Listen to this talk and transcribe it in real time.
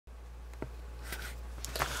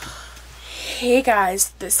Hey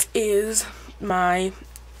guys, this is my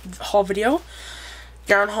haul video.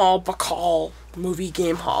 Yarn haul, book haul, movie,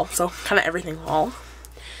 game haul, so kind of everything haul.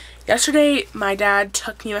 Yesterday, my dad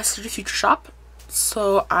took me to Future Shop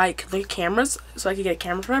so I could look at cameras, so I could get a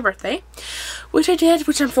camera for my birthday, which I did,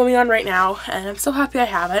 which I'm filming on right now, and I'm so happy I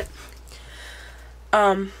have it.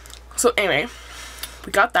 So anyway,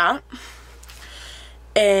 we got that,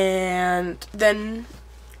 and then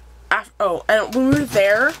and when we were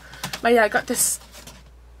there, my dad got this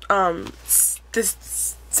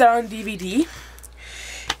this set on DVD.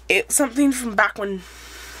 It's something from back when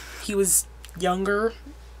he was younger.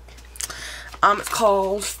 It's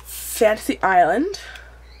called Fantasy Island.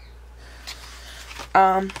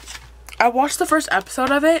 I watched the first episode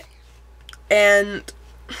of it, and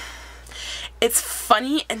it's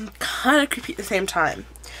funny and kind of creepy at the same time.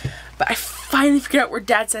 But I finally figured out where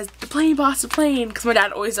Dad says, "The plane, boss, the plane," because my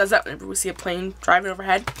dad always does that whenever we see a plane driving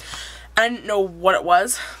overhead. I didn't know what it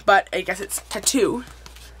was, but I guess it's Tattoo.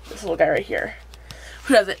 This little guy right here.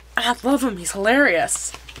 Who does it? I love him. He's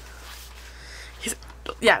hilarious.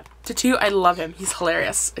 Yeah, Tattoo, I love him. He's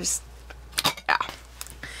hilarious. So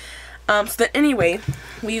then anyway,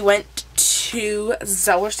 we went to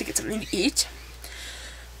Zellers to get something to eat.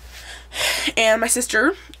 And my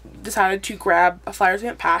sister decided to grab a Flyers we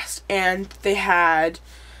went past, and they had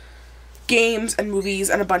games and movies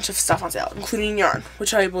and a bunch of stuff on sale, including yarn,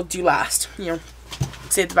 which I will do last. You know,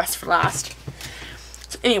 save the best for last.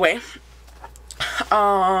 So anyway,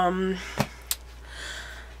 my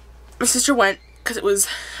sister went because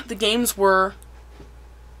the games were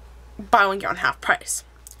buy one get one half price.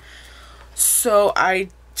 So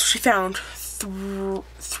she found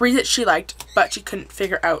three that she liked, but she couldn't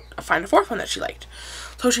find a fourth one that she liked.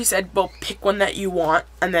 So she said, "Well, pick one that you want,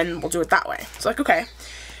 and then we'll do it that way." So like, okay.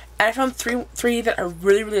 And I found three that I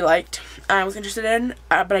really, really liked, and I was interested in,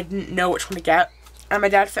 but I didn't know which one to get. And my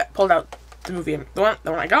dad pulled out the movie, the one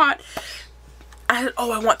I got. I said,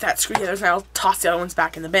 "Oh, I want that Screen Others," and I'll toss the other ones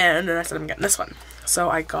back in the bin. And I said, "I'm getting this one."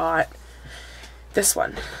 So I got this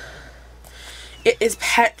one. It is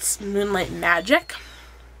Pets Moonlight Magic.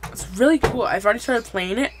 It's really cool. I've already started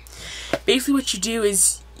playing it. Basically what you do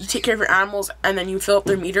is you take care of your animals, and then you fill up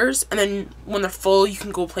their meters, and then when they're full you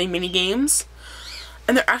can go play mini games.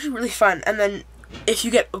 And they're actually really fun. And then if you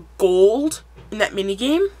get a gold in that mini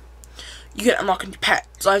game, you get unlocked a new pet.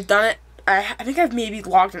 So I've done it. I think I've maybe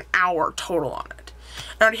logged an hour total on it.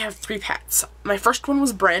 I already have 3 pets. My first one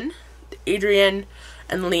was Bryn, Adrian,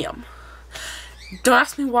 and Liam. Don't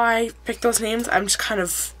ask me why I picked those names. I'm just kind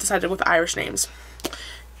of decided with Irish names,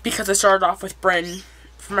 because I started off with Bryn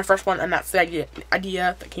for my first one, and that's the idea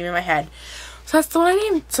that came in my head. So that's the one I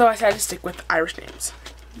named. So I decided to stick with Irish names.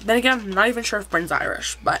 Then again, I'm not even sure if Bryn's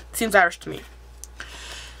Irish, but it seems Irish to me.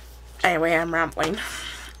 Anyway, I'm rambling.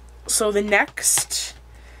 So the next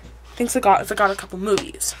things I got is I got a couple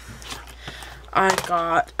movies. I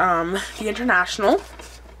got The International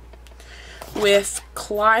with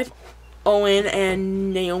Clive Owen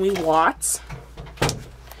and Naomi Watts.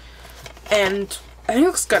 And I think it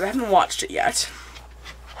looks good. I haven't watched it yet.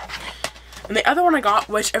 And the other one I got,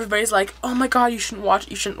 which everybody's like, "Oh my god, you shouldn't watch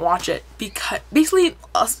it," because basically,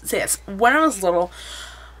 I'll say this, when I was little,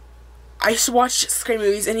 I used to watch scary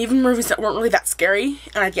movies, and even movies that weren't really that scary,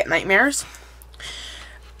 and I'd get nightmares.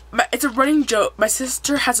 But it's a running joke. My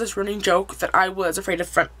sister has this running joke that I was afraid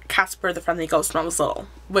of Casper the Friendly Ghost when I was little,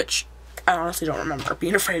 which I honestly don't remember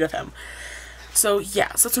being afraid of him. So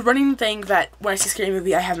yeah, so it's a running thing that when I see a scary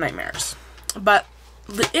movie, I have nightmares. But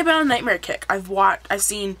I've been on a nightmare kick. I've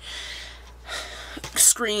seen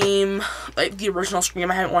Scream, like the original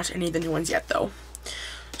Scream. I haven't watched any of the new ones yet though.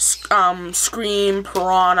 Scream,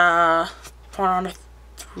 Piranha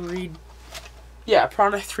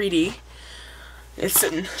 3D. It's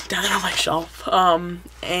sitting down on my shelf.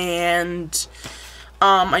 And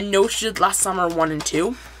I know she did Last Summer 1 and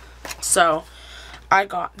 2. So I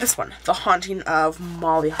got this one, The Haunting of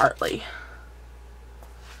Molly Hartley.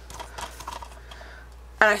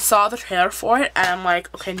 And I saw the trailer for it, and I'm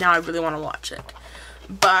like, okay, now I really want to watch it.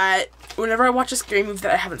 But whenever I watch a scary movie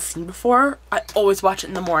that I haven't seen before, I always watch it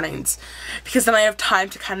in the mornings, because then I have time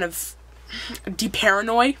to kind of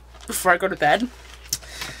de-paranoid before I go to bed.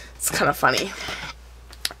 It's kind of funny.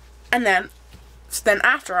 And then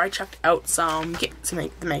after, I checked out some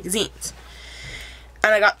the magazines.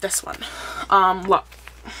 And I got this one,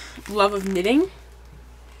 Love of Knitting.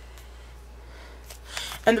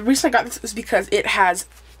 And the reason I got this was because it has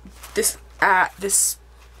this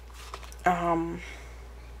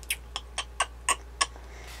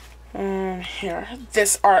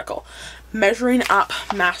this article, Measuring Up,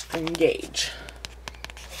 Mastering Gauge.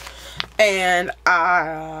 And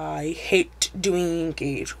I hate doing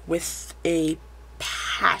Engage with a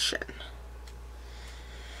passion.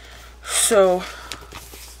 So,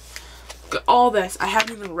 all this, I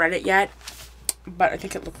haven't even read it yet, but I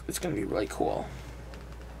think it's going to be really cool.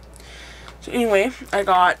 So anyway, I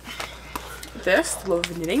got this, Love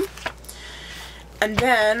of Knitting. And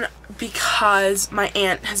then, because my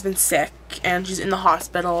aunt has been sick, and she's in the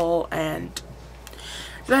hospital, and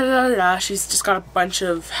she's just got a bunch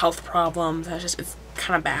of health problems, it's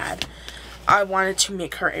kind of bad, I wanted to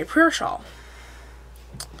make her a prayer shawl.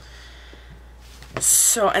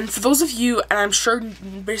 So, and for those of you, and I'm sure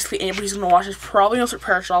basically anybody who's going to watch this probably knows what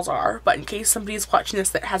prayer shawls are, but in case somebody is watching this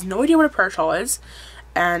that has no idea what a prayer shawl is,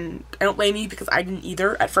 and I don't blame you because I didn't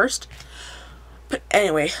either at first, but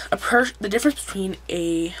anyway, the difference between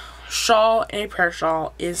a shawl and a prayer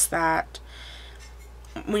shawl is that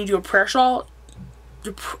when you do a prayer shawl,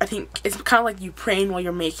 I think it's kind of like you praying while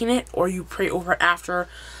you're making it, or you pray over it after,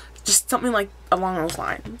 just something like along those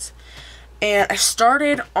lines. And I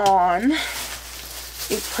started on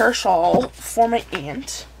a prayer shawl for my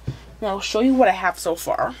aunt, and I'll show you what I have so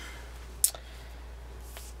far.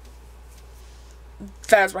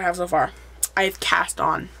 That is what I have so far. I have cast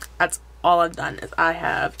on. That's all I've done, is I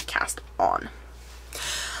have cast on.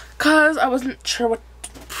 Because I wasn't sure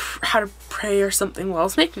how to pray or something while I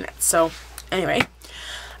was making it. So, anyway,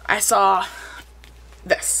 I saw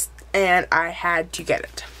this, and I had to get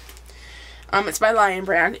it. It's by Lion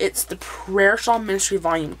Brand. It's the Prayer Shawl Ministry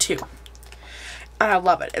Volume 2. And I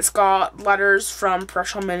love it. It's got letters from Prayer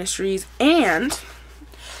Shawl Ministries, and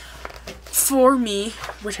for me,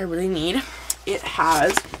 which I really need, it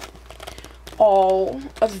has all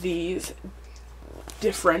of these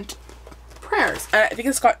different prayers. And I think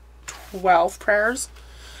it's got 12 prayers.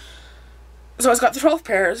 So it's got the 12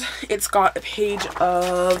 prayers. It's got a page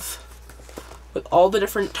with all the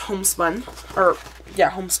different homespun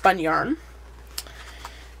yarn.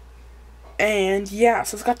 And yeah,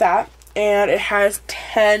 so it's got that. And it has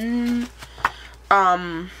 10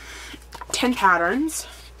 patterns.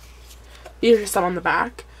 These are some on the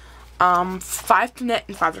back. 5 to knit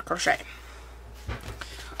and 5 to crochet.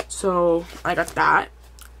 So I got that,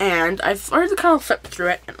 and I've already kind of flipped through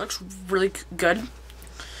it, and it looks really good.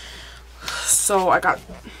 So I got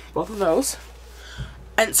both of those.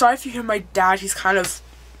 And sorry if you hear my dad, he's kind of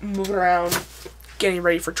moving around, getting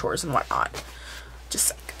ready for chores and whatnot.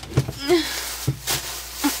 Just a second.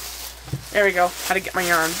 There we go. How to get my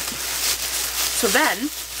yarn. So then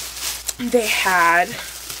they had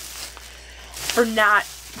Bernat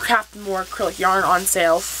Craft More acrylic yarn on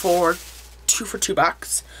sale for $2 for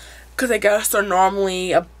 $2, because I guess they're normally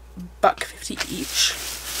 $1.50 each.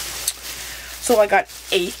 So I got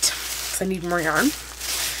 8 because I need more yarn.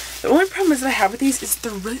 The only problem is that I have with these is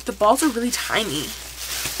the balls are really tiny.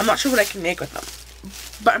 I'm not sure what I can make with them,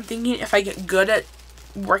 but I'm thinking if I get good at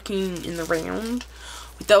working in the round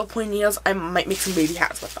with double pointy needles, I might make some baby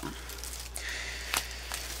hats with them.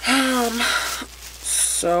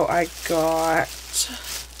 So I got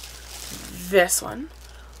this one.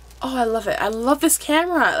 Oh, I love it. I love this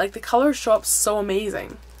camera. Like, the colors show up so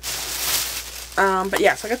amazing. But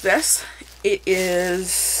yeah, so I got this. It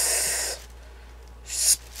is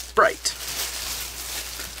Sprite.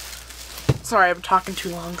 Sorry, I'm talking too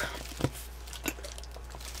long.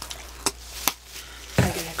 I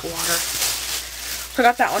gotta drink water. So I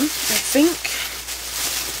got that one. I think,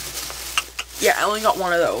 yeah, I only got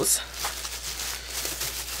one of those.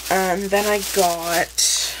 And then I got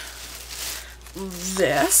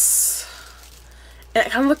this, and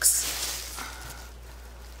it kind of looks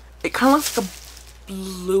like a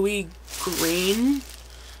bluey green,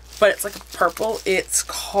 but it's like a purple. It's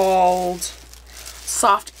called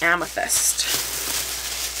Soft Amethyst,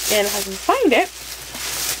 and if I can find it,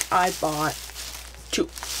 I bought 2.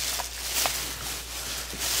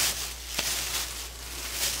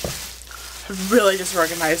 I'm really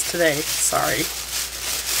disorganized today, sorry.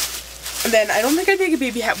 And then I don't think I'd make a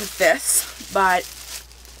baby hat with this, but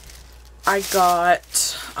I got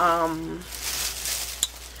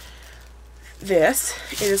this.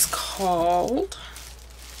 It is called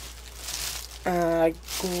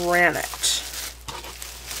Granite.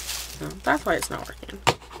 No, that's why it's not working.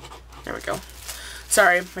 There we go.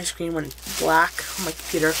 Sorry, my screen went black on my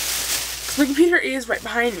computer. 'Cause my computer is right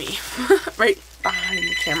behind me. Right behind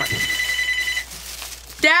the camera.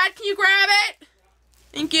 Dad, can you grab it?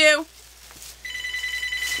 Thank you.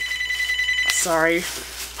 Sorry.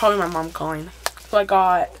 Probably my mom calling. So I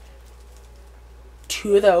got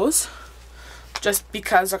 2 of those. Just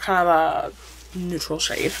because they're kind of a neutral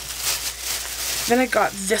shade. Then I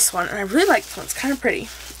got this one, and I really like this one. It's kind of pretty.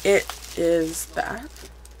 It is that.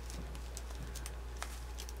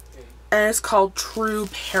 and it's called True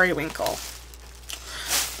Periwinkle.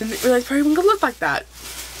 Didn't realize periwinkle looked like that.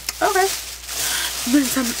 Okay. Bring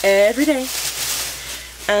some every day.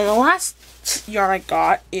 And the last yarn I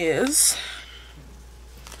got is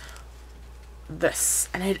this,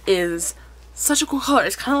 and it is such a cool color.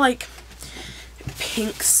 It's kind of like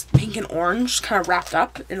pink and orange, kind of wrapped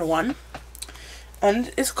up in one,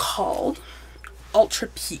 and it's called Ultra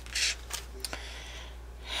Peach.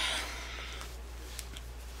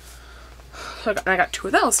 So I got 2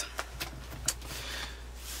 of those.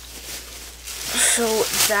 So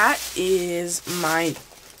that is my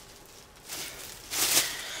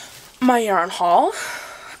yarn haul.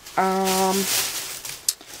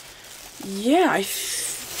 Yeah, I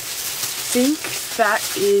think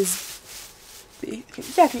that is,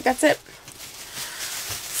 yeah, I think that's it.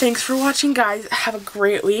 Thanks for watching, guys. Have a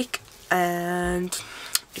great week, and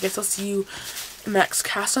I guess I'll see you in the next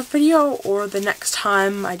cast off video, or the next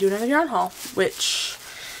time I do another yarn haul, which,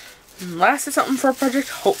 unless it's something for a project,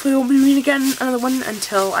 hopefully we'll be meeting again another one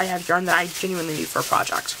until I have yarn that I genuinely need for a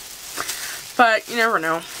project. But you never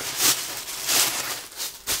know.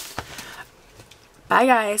 Bye,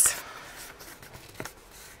 guys.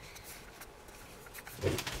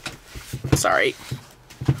 Sorry.